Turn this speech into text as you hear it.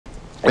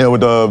Yeah,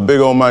 with the big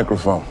old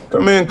microphone.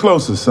 Come in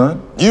closer,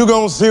 son. You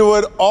gonna see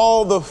what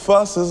all the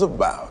fuss is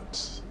about.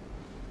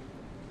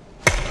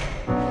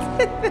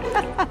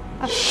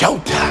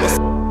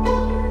 Showtime.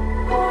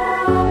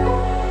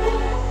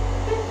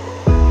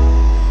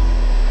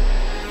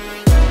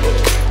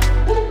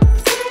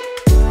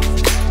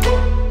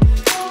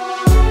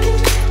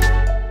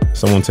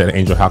 Someone said,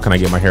 Angel, how can I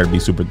get my hair to be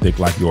super thick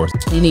like yours?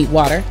 You need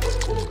water.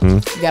 You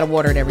gotta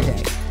water it every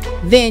day.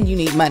 Then you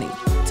need money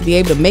to be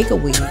able to make a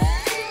weave.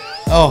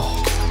 Oh.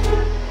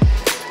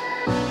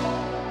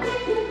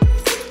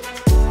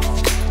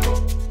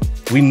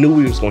 We knew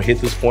we was gonna hit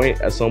this point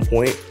at some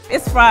point.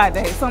 It's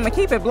Friday, so I'm gonna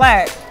keep it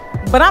black,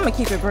 but I'm gonna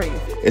keep it brief.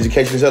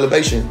 Education is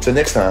elevation. Till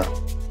next time.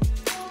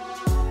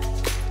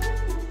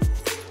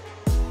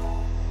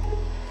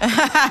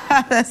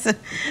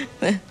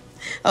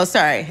 Oh,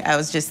 sorry. I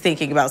was just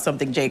thinking about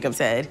something Jacob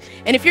said.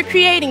 And if you're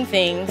creating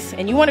things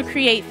and you want to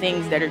create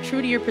things that are true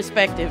to your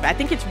perspective, I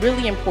think it's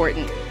really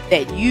important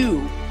that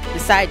you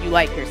decide you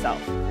like yourself.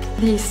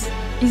 Please,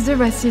 is the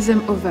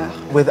racism over?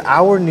 With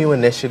our new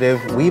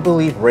initiative, we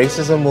believe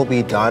racism will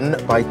be done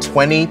by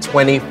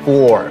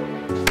 2024.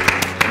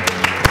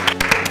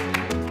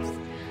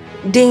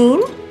 Dean,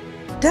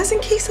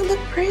 doesn't Keisha look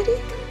pretty?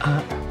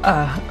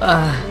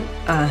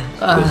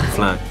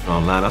 Flying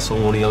online. I saw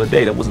one the other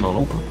day that wasn't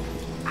on Oprah.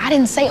 I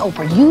didn't say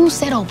Oprah. You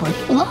said Oprah.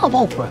 You love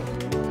Oprah.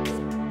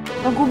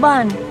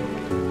 Oguban.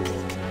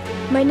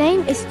 My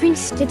name is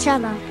Prince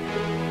T'Challa,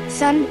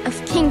 son of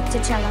King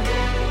T'Challa.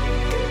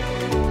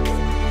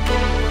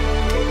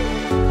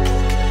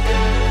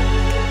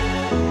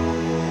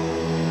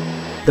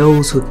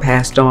 Those who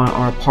passed on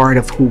are a part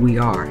of who we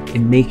are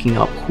and making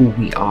up who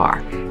we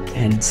are.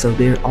 And so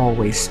they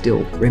always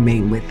still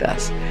remain with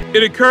us.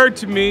 It occurred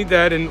to me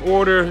that in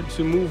order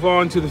to move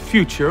on to the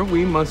future,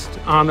 we must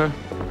honor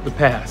the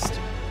past.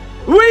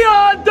 We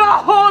are the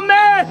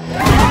homie!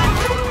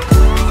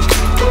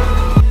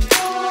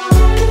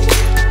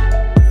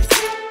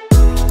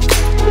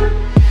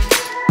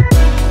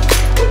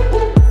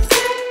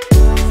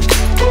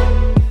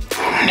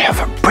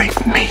 Never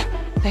break me.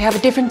 They have a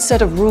different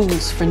set of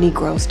rules for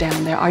Negroes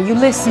down there. Are you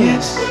listening?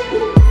 Yes.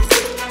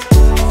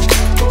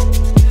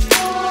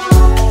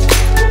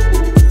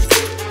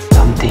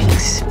 Some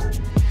things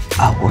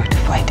are worth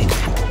fighting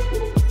for.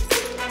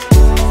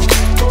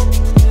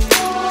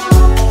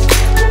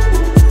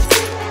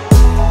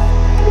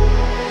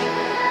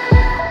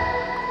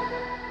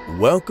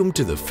 Welcome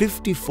to the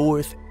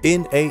 54th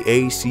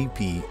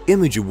NAACP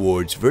Image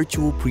Awards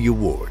Virtual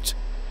Pre-Awards,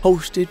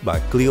 hosted by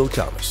Khleo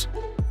Thomas,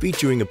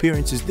 featuring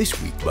appearances this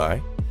week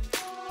by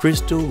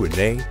Crystal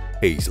Renee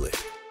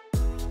Hazlett,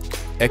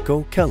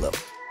 Echo Kellum,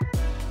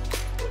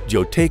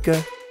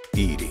 Joteka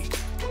Edie,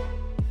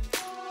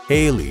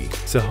 Haley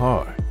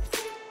Sahar,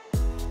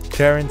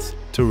 Terrence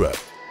Terrell,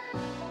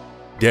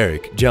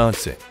 Derek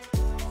Johnson,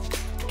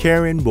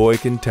 Karen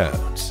Boykin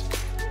Towns,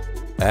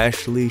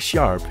 Ashley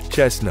Sharp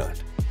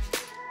Chestnut,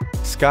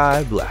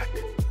 Sky Black,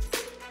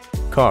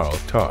 Carl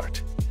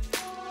Tart,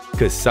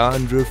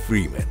 Cassandra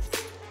Freeman,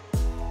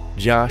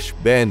 Josh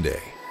Banday,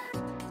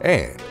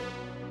 and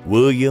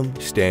William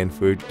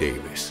Stanford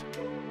Davis.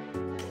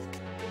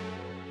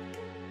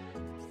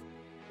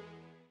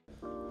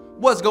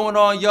 What's going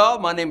on, y'all?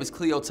 My name is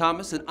Khleo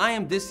Thomas, and I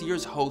am this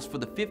year's host for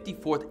the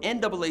 54th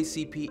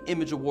NAACP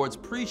Image Awards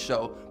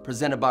pre-show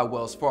presented by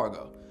Wells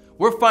Fargo.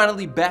 We're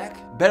finally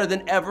back, better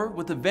than ever,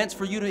 with events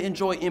for you to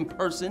enjoy in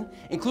person,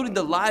 including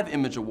the live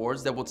Image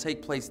Awards that will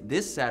take place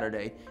this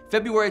Saturday,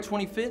 February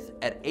 25th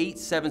at 8,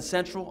 7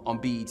 Central on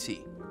BET.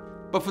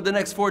 But for the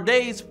next 4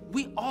 days,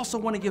 we also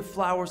want to give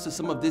flowers to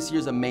some of this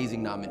year's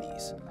amazing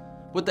nominees.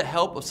 With the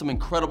help of some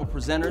incredible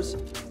presenters,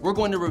 we're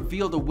going to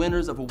reveal the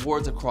winners of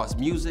awards across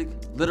music,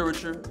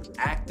 literature,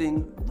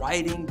 acting,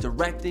 writing,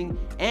 directing,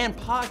 and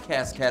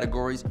podcast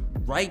categories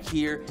right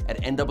here at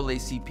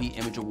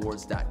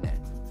NAACPImageAwards.net.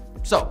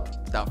 So,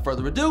 without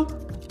further ado,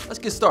 let's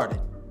get started.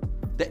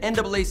 The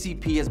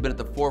NAACP has been at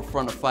the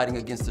forefront of fighting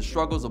against the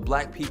struggles of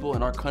Black people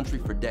in our country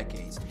for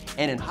decades.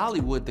 And in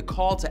Hollywood, the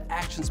call to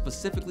action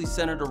specifically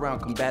centered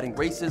around combating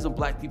racism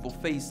Black people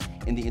face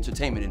in the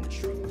entertainment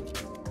industry.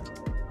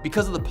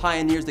 Because of the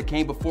pioneers that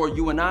came before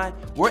you and I,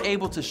 we're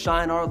able to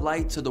shine our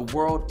light to the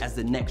world as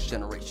the next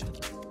generation.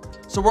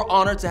 So we're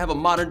honored to have a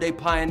modern-day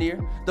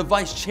pioneer, the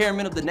Vice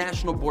Chairman of the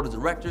National Board of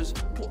Directors,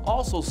 who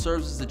also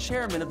serves as the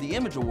Chairman of the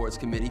Image Awards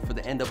Committee for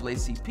the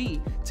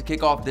NAACP to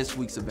kick off this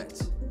week's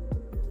events.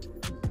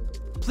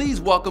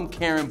 Please welcome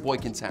Karen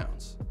Boykin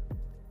Towns.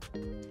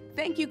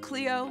 Thank you,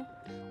 Khleo.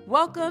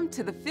 Welcome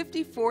to the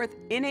 54th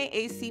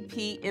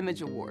NAACP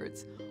Image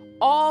Awards.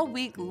 All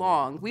week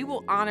long, we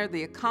will honor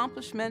the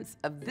accomplishments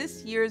of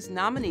this year's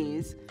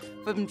nominees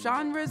from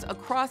genres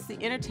across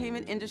the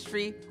entertainment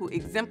industry who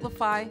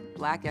exemplify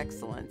Black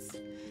excellence.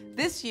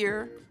 This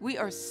year, we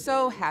are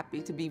so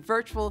happy to be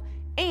virtual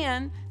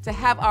and to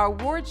have our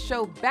awards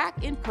show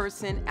back in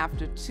person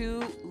after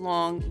 2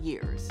 long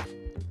years.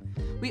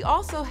 We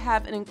also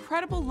have an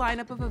incredible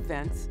lineup of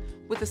events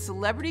with a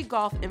Celebrity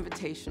Golf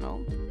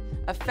Invitational,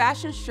 a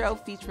fashion show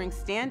featuring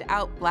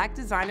standout Black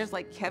designers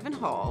like Kevin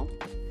Hall,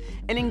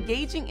 an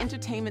engaging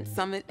entertainment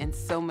summit, and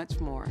so much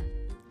more.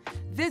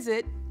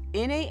 Visit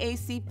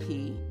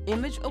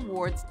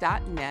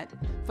NAACPImageAwards.net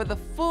for the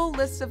full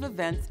list of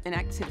events and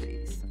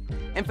activities.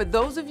 And for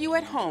those of you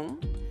at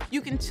home, you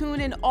can tune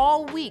in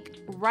all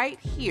week right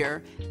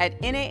here at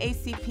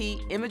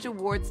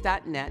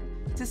NAACPImageAwards.net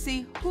to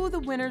see who the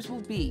winners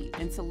will be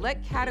in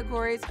select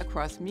categories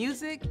across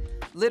music,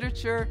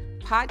 literature,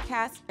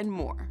 podcasts, and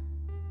more.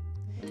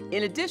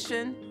 In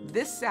addition,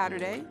 this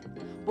Saturday,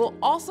 we'll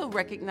also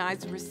recognize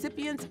the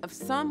recipients of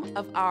some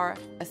of our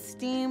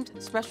esteemed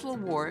special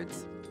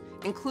awards,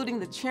 including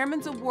the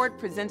Chairman's Award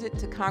presented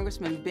to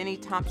Congressman Benny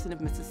Thompson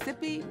of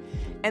Mississippi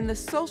and the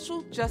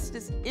Social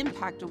Justice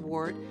Impact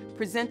Award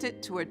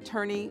presented to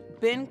Attorney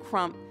Ben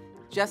Crump,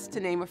 just to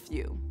name a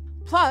few.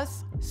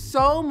 Plus,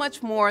 so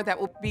much more that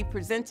will be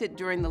presented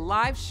during the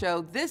live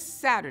show this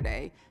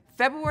Saturday,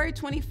 February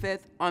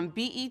 25th on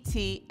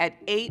BET at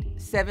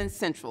 8/7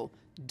 Central.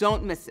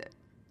 Don't miss it.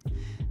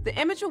 The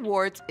Image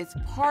Awards is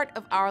part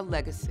of our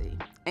legacy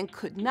and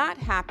could not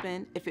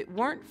happen if it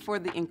weren't for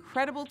the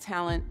incredible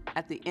talent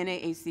at the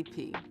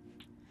NAACP.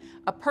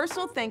 A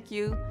personal thank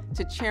you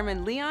to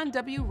Chairman Leon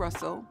W.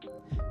 Russell,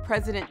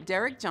 President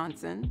Derek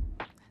Johnson,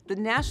 the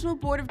National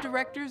Board of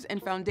Directors and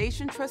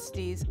Foundation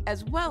Trustees,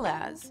 as well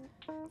as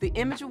the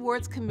Image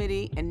Awards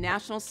Committee and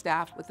national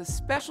staff, with a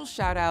special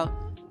shout out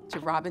to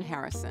Robin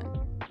Harrison.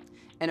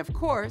 And of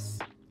course,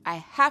 I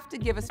have to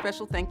give a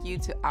special thank you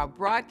to our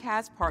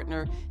broadcast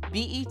partner,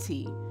 BET,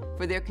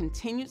 for their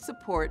continued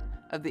support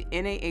of the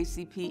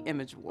NAACP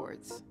Image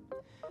Awards.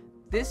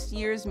 This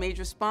year's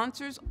major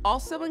sponsors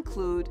also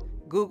include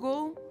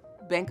Google,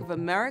 Bank of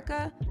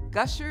America,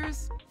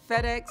 Gushers,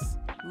 FedEx,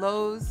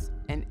 Lowe's,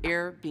 and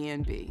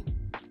Airbnb.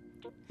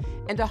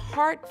 And a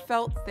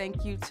heartfelt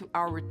thank you to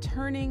our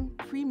returning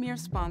premier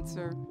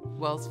sponsor,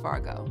 Wells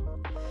Fargo.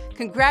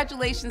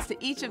 Congratulations to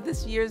each of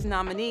this year's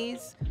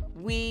nominees.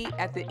 We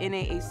at the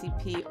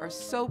NAACP are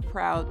so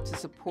proud to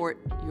support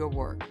your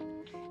work.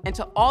 And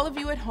to all of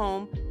you at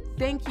home,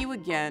 thank you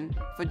again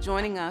for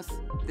joining us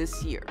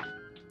this year.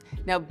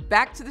 Now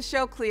back to the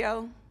show,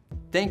 Khleo.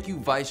 Thank you,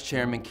 Vice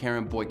Chairman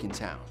Karen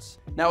Boykin-Towns.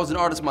 Now, as an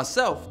artist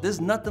myself,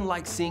 there's nothing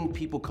like seeing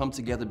people come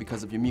together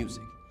because of your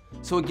music.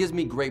 So it gives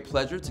me great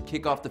pleasure to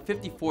kick off the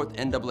 54th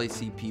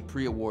NAACP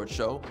pre-award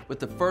show with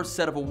the first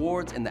set of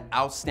awards in the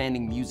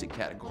Outstanding Music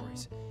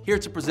categories. Here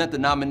to present the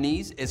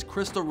nominees is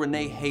Crystal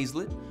Renee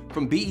Hazlett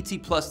from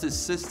BET Plus'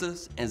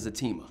 Sisters and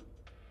Zatima.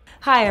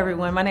 Hi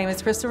everyone, my name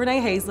is Crystal Renee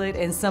Hazlett,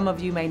 and some of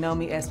you may know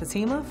me as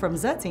Fatima from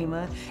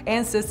Zatima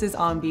and Sisters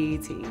on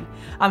BET.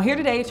 I'm here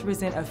today to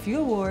present a few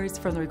awards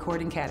from the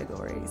recording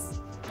categories.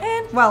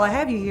 And while I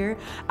have you here,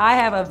 I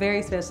have a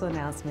very special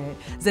announcement.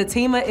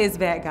 Zatima is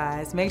back,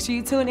 guys. Make sure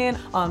you tune in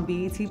on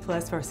BET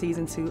Plus for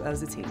season 2 of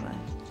Zatima.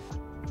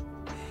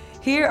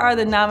 Here are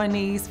the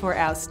nominees for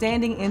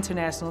Outstanding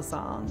International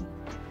Song.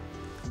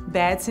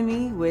 Bad to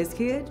Me,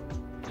 Wizkid.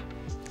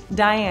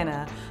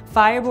 Diana,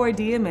 Fireboy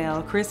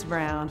DML, Chris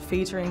Brown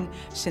featuring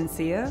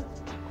Shinsia.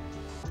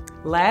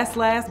 Last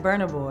Last,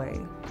 Burna Boy.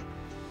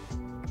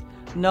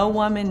 No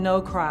Woman, No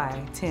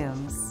Cry,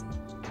 Tim's.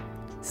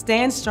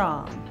 Stand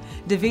Strong,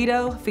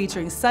 DeVito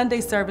featuring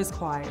Sunday Service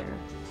Choir.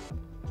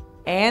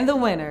 And the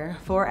winner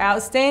for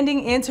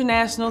Outstanding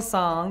International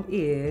Song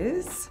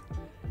is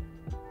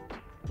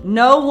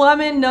No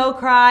Woman, No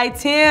Cry,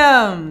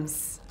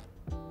 Tim's.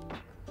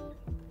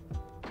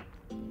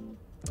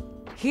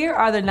 Here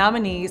are the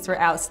nominees for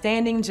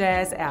Outstanding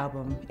Jazz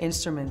Album,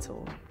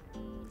 Instrumental.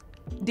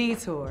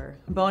 Detour,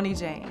 Boney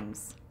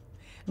James.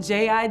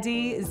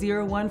 JID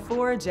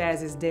 014,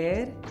 Jazz is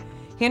Dead.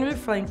 Henry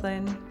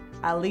Franklin,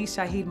 Ali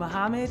Shaheed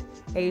Muhammad,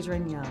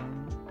 Adrian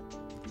Young.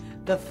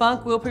 The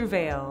Funk Will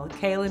Prevail,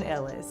 Kaylin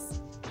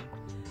Ellis.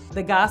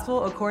 The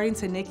Gospel According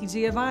to Nikki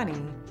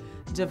Giovanni,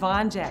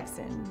 Javon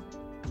Jackson.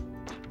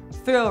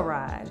 Thrill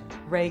Ride,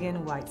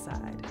 Reagan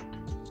Whiteside.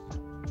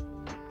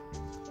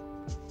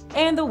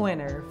 And the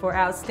winner for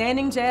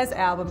Outstanding Jazz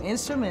Album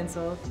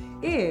Instrumental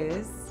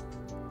is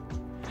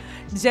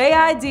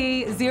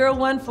JID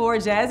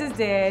 014, Jazz is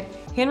Dead,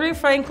 Henry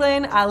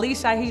Franklin, Ali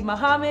Shaheed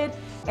Muhammad,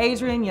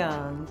 Adrian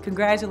Young.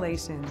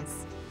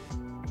 Congratulations.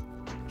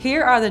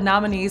 Here are the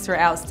nominees for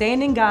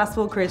Outstanding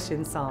Gospel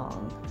Christian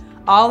Song.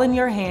 All in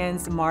Your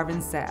Hands, Marvin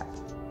Sapp.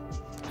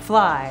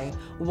 Fly,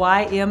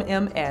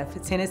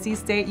 YMMF, Tennessee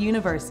State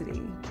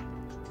University.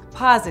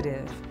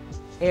 Positive,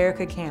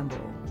 Erica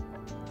Campbell.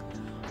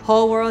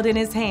 Whole World in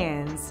His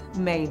Hands,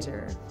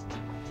 Major.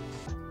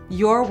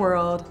 Your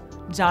World,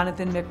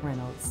 Jonathan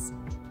McReynolds.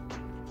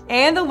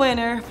 And the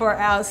winner for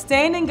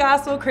Outstanding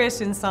Gospel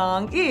Christian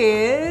Song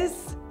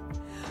is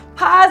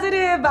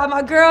Positive by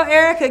my girl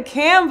Erica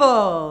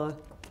Campbell.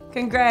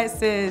 Congrats,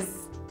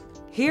 sis.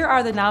 Here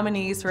are the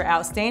nominees for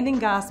Outstanding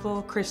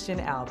Gospel Christian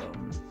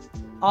Album.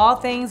 All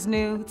Things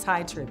New,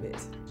 Ty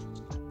Tribbett.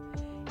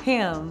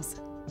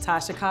 Hymns,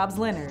 Tasha Cobbs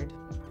Leonard.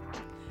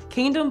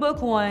 Kingdom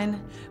Book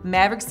 1,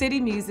 Maverick City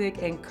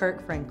Music, and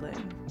Kirk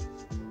Franklin.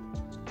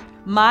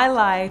 My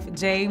Life,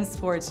 James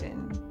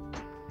Fortune.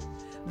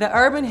 the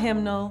urban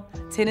hymnal,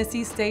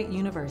 Tennessee State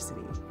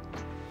University.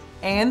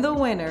 And the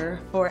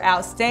winner for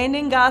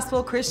Outstanding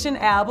Gospel Christian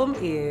Album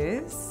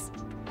is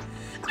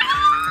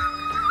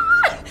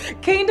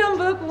Kingdom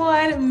Book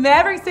 1,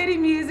 Maverick City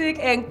Music,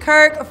 and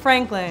Kirk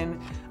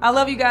Franklin. I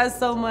love you guys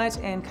so much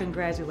and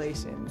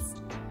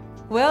congratulations.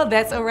 Well,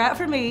 that's a wrap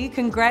for me.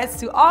 Congrats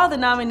to all the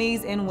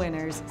nominees and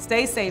winners.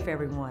 Stay safe,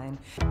 everyone.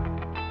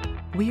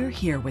 We're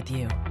here with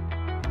you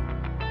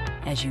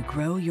as you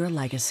grow your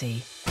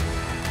legacy.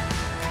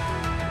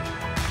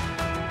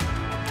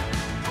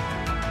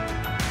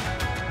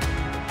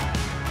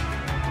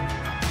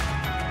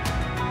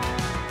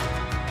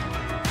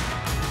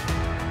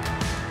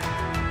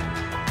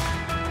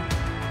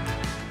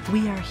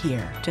 We are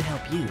here to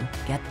help you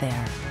get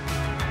there.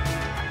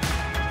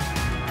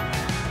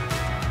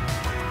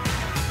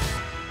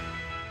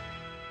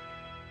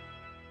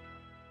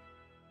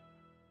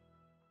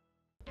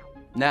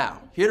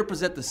 Now, here to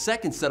present the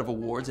second set of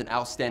awards in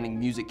outstanding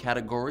music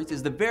categories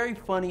is the very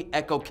funny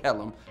Echo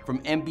Kellum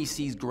from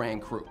NBC's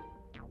Grand Crew.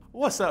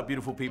 What's up,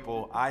 beautiful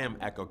people? I am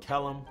Echo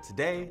Kellum.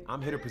 Today,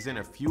 I'm here to present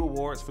a few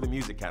awards for the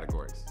music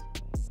categories.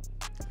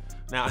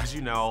 Now, as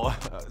you know,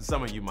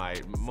 some of you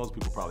might, most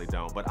people probably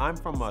don't, but I'm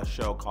from a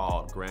show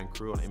called Grand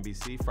Crew on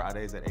NBC,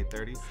 Fridays at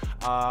 8:30.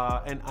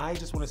 And I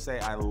just want to say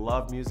I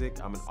love music,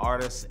 I'm an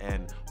artist,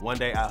 and one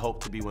day I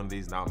hope to be one of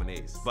these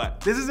nominees. But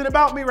this isn't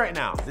about me right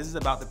now. This is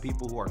about the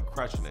people who are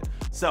crushing it.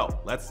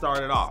 So let's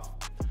start it off.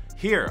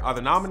 Here are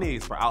the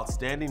nominees for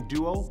Outstanding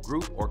Duo,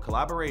 Group, or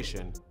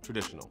Collaboration,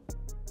 Traditional.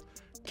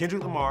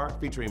 Kendrick Lamar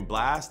featuring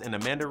Blast and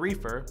Amanda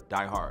Reefer,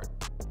 Die Hard.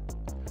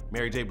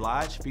 Mary J.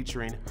 Blige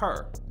featuring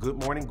Her,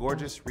 Good Morning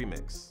Gorgeous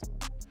remix.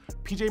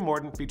 PJ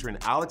Morton featuring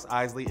Alex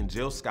Isley and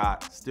Jill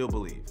Scott, Still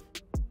Believe.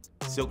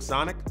 Silk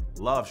Sonic,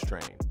 Love's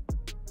Train.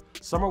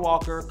 Summer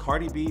Walker,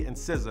 Cardi B, and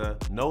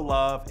SZA, No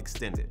Love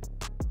Extended.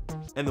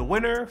 And the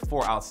winner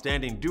for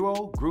Outstanding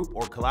Duo, Group,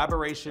 or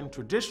Collaboration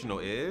Traditional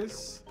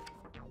is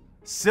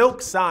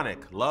Silk Sonic,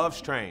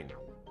 Love's Train.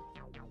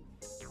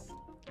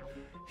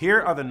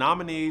 Here are the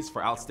nominees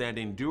for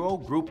Outstanding Duo,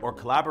 Group, or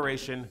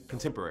Collaboration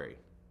Contemporary.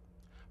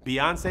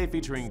 Beyonce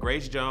featuring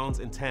Grace Jones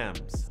and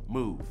Thames,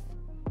 Move.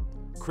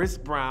 Chris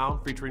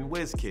Brown featuring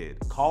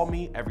WizKid, Call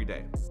Me Every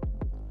Day.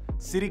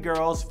 City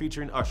Girls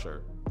featuring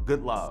Usher,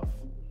 Good Love.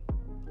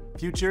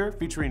 Future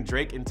featuring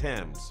Drake and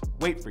Thames,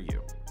 Wait For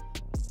You.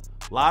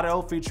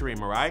 Lotto featuring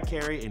Mariah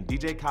Carey and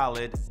DJ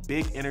Khaled,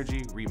 Big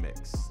Energy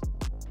Remix.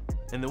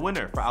 And the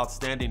winner for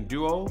Outstanding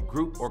Duo,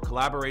 Group, or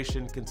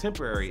Collaboration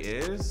Contemporary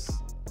is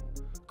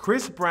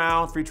Chris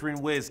Brown featuring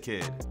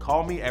WizKid,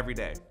 Call Me Every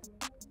Day.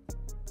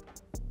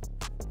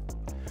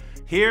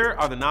 Here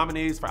are the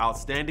nominees for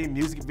Outstanding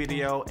Music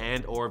Video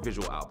and/or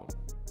Visual Album.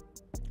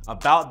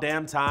 About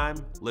Damn Time,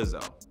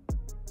 Lizzo.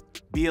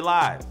 Be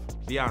Alive,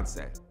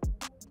 Beyonce.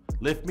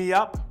 Lift Me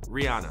Up,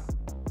 Rihanna.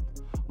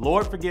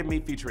 Lord Forgive Me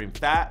featuring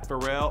Fat,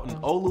 Pharrell,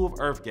 and Olu of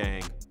Earth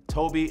Gang,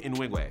 Toby and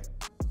Wigway.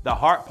 The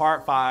Heart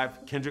Part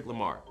 5, Kendrick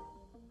Lamar.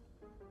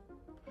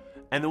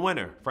 And the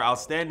winner for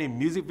Outstanding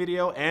Music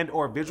Video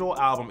and/or Visual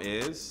Album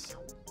is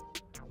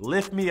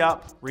Lift Me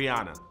Up,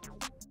 Rihanna.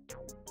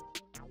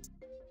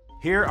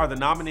 Here are the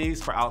nominees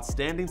for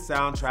Outstanding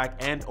Soundtrack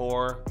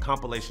and/or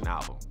Compilation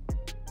Album.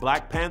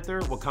 Black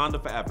Panther,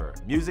 Wakanda Forever.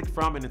 Music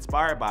from and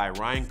inspired by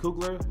Ryan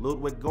Coogler,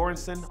 Ludwig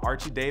Göransson,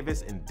 Archie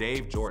Davis, and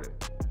Dave Jordan.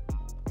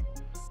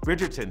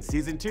 Bridgerton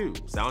Season 2,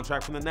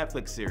 soundtrack from the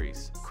Netflix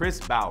series, Chris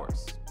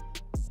Bowers.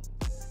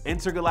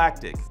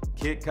 Intergalactic,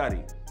 Kid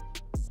Cudi.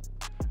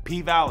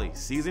 P-Valley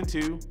Season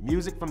 2,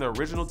 music from the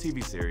original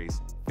TV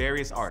series,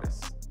 various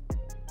artists.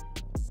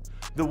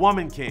 The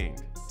Woman King,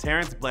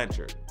 Terrence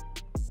Blanchard.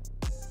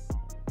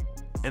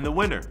 And the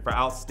winner for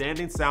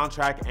Outstanding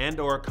Soundtrack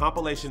and/or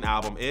Compilation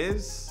Album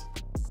is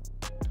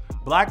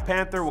Black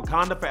Panther,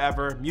 Wakanda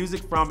Forever,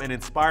 music from and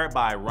inspired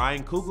by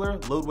Ryan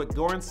Coogler, Ludwig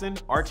Göransson,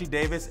 Archie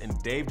Davis,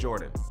 and Dave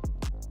Jordan.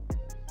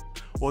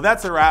 Well,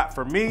 that's a wrap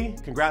for me.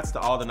 Congrats to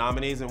all the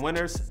nominees and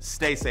winners.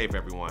 Stay safe,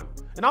 everyone.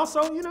 And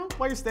also, you know,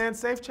 while you're staying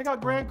safe, check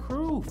out Grand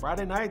Crew,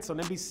 Friday nights on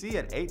NBC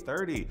at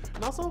 8:30.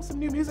 And also some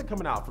new music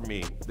coming out for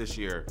me this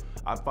year.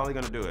 I'm finally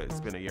gonna do it.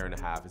 It's been a year and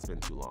a half. It's been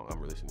too long. I'm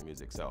releasing the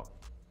music, so.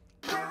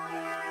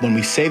 When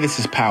we say this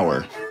is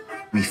power,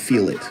 we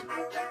feel it.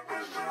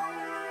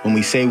 When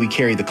we say we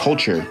carry the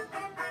culture,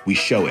 we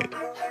show it.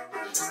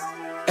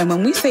 And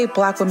when we say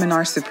Black women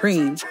are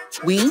supreme,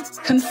 we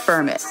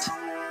confirm it.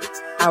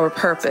 Our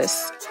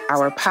purpose,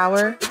 our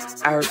power,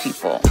 our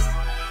people.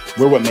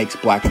 We're what makes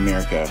Black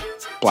America,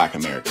 Black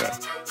America.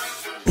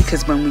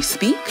 Because when we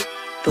speak,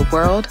 the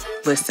world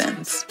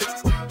listens.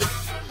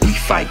 We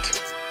fight.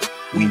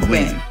 We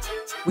win.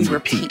 We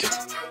repeat.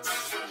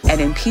 And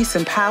in peace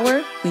and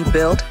power, we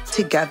build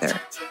together.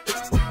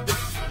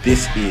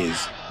 This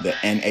is the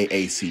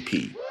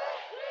NAACP.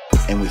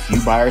 And with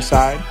you by our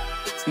side,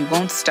 we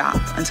won't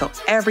stop until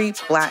every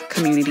Black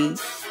community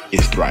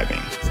is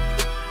thriving.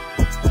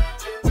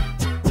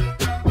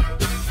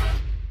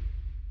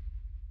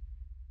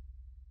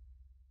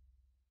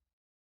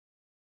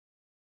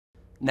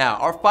 Now,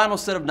 our final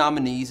set of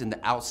nominees in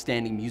the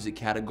Outstanding Music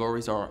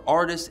categories are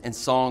artists and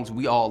songs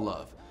we all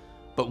love.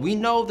 But we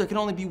know there can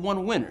only be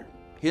one winner.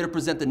 Here to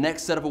present the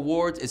next set of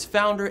awards is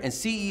founder and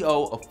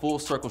CEO of Full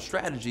Circle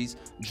Strategies,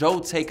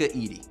 Joteka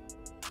Edie.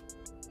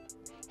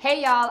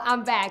 Hey y'all,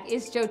 I'm back.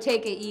 It's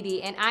Joteka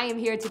Edie, and I am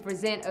here to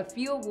present a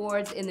few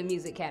awards in the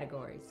music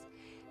categories.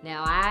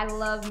 Now, I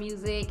love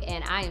music,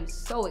 and I am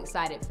so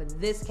excited for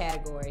this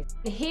category.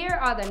 Here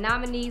are the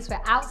nominees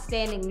for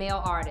Outstanding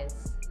Male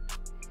Artists.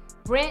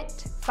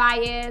 Brent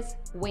Faiyaz,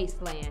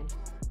 Wasteland.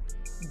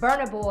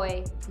 Burna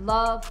Boy,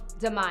 Love,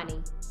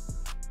 Damani.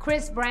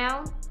 Chris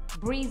Brown,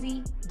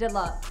 Breezy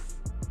Deluxe.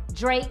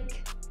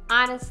 Drake,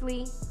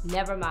 Honestly,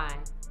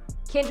 Nevermind.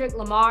 Kendrick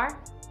Lamar,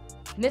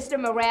 Mr.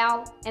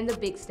 Morale, and the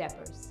Big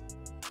Steppers.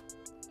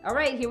 All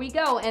right, here we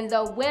go. And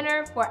the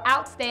winner for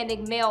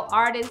Outstanding Male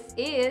Artist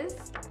is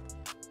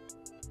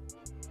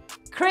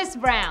Chris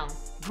Brown,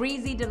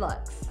 Breezy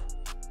Deluxe.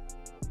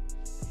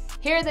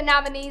 Here are the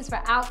nominees for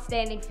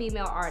Outstanding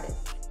Female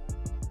Artists.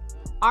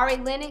 Ari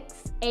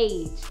Lennox,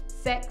 Age,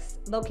 Sex,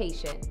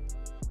 Location.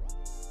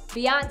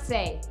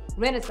 Beyonce,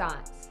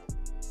 Renaissance.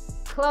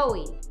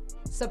 Khleo,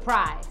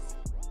 Surprise.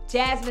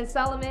 Jasmine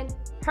Sullivan,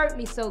 Hurt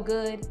Me So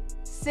Good.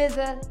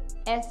 SZA,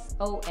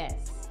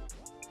 SOS.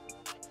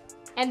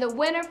 And the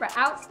winner for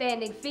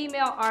Outstanding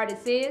Female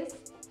Artist is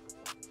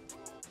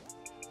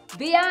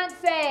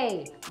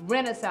Beyonce,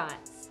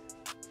 Renaissance.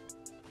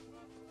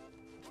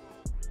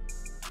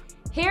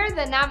 Here are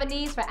the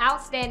nominees for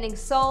Outstanding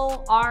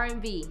Soul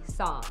R&B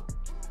Song.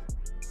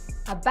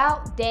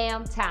 About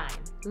Damn Time,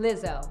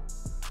 Lizzo.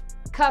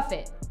 Cuff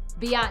It,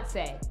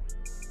 Beyonce.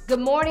 Good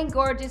Morning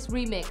Gorgeous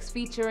Remix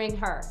featuring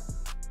her,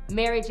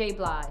 Mary J.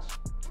 Blige.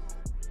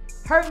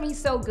 Hurt Me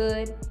So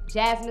Good,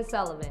 Jasmine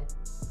Sullivan.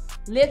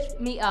 Lift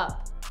Me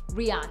Up,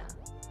 Rihanna.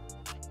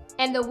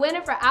 And the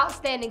winner for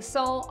Outstanding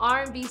Soul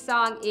R&B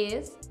Song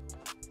is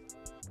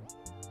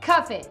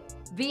Cuff It,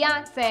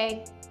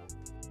 Beyonce.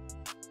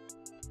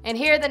 And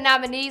here are the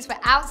nominees for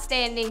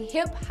Outstanding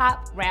Hip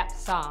Hop Rap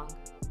Song.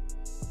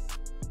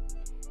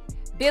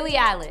 Billie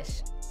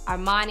Eilish,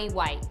 Armani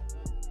White.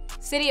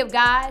 City of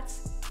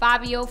Gods,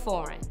 Fabio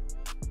Foreign.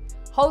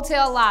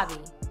 Hotel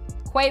Lobby,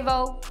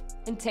 Quavo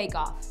and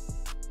Takeoff.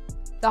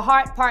 The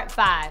Heart Part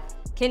 5,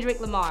 Kendrick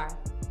Lamar.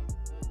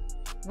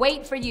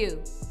 Wait For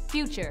You,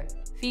 Future,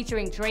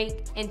 featuring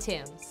Drake and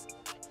Tim's.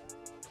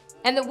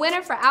 And the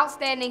winner for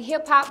Outstanding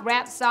Hip Hop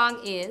Rap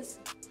Song is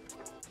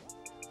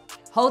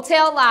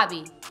Hotel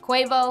Lobby,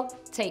 Quavo,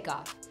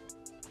 Takeoff.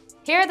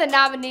 Here are the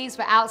nominees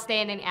for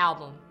Outstanding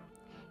Album.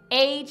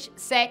 Age,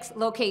 Sex,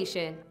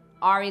 Location,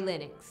 Ari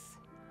Lennox.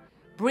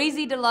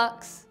 Breezy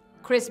Deluxe,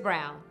 Chris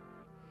Brown.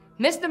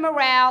 Mr.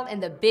 Morale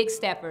and the Big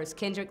Steppers,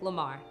 Kendrick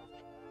Lamar.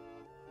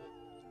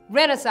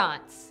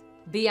 Renaissance,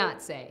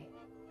 Beyonce.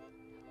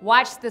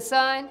 Watch the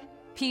Sun,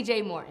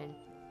 PJ Morton.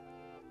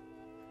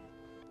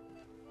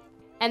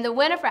 And the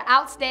winner for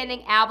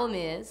Outstanding Album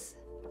is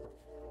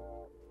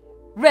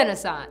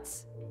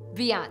Renaissance,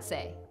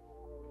 Beyonce.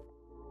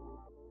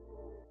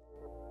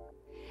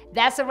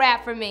 That's a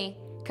wrap for me.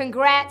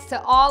 Congrats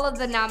to all of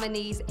the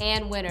nominees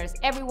and winners.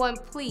 Everyone,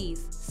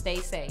 please stay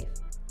safe.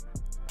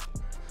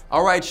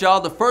 All right, y'all,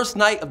 the first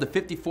night of the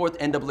 54th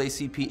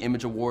NAACP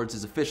Image Awards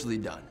is officially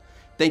done.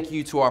 Thank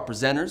you to our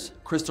presenters,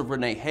 Crystal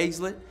Renee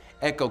Hazlett,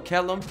 Echo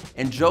Kellum,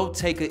 and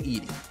Joteka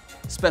Edie.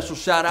 Special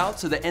shout out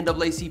to the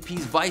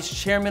NAACP's Vice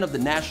Chairman of the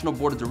National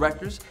Board of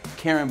Directors,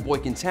 Karen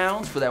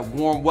Boykin-Towns, for that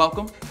warm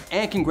welcome,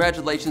 and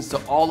congratulations to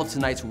all of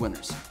tonight's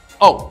winners.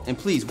 Oh, and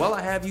please, while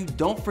I have you,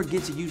 don't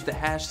forget to use the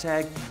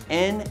hashtag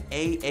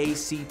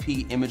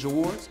NAACP Image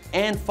Awards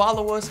and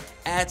follow us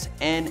at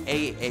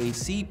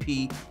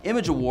NAACP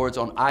Image Awards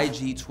on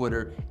IG,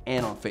 Twitter,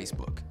 and on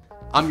Facebook.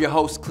 I'm your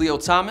host, Khleo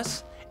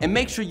Thomas, and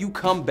make sure you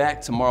come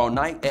back tomorrow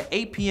night at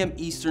 8 p.m.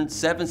 Eastern,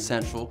 7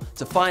 Central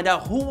to find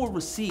out who will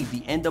receive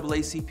the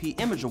NAACP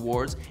Image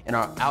Awards in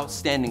our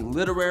Outstanding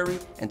Literary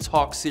and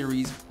Talk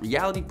Series,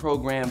 reality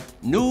program,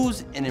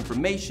 news and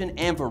information,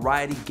 and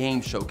variety game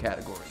show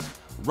categories,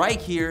 right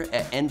here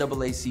at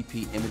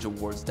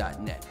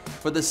NAACPImageAwards.net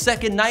for the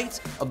second night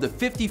of the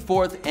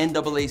 54th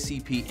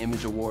NAACP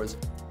Image Awards.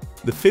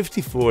 The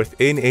 54th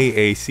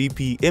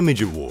NAACP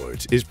Image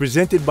Awards is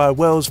presented by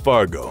Wells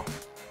Fargo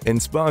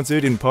and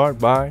sponsored in part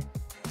by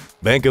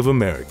Bank of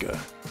America,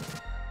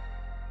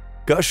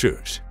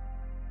 Gushers,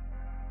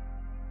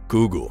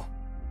 Google,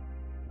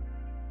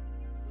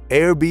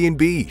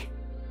 Airbnb,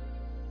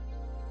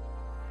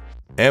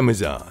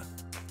 Amazon,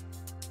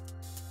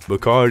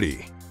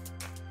 Bacardi,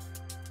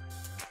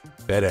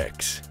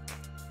 FedEx,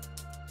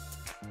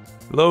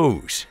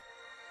 Lowe's,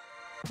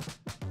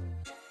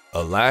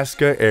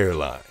 Alaska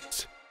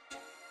Airlines,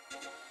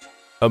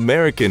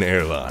 American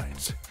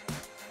Airlines,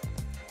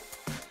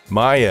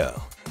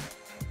 Mael,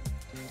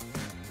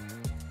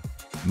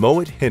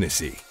 Moet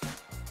Hennessy,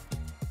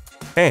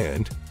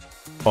 and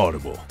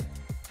Audible.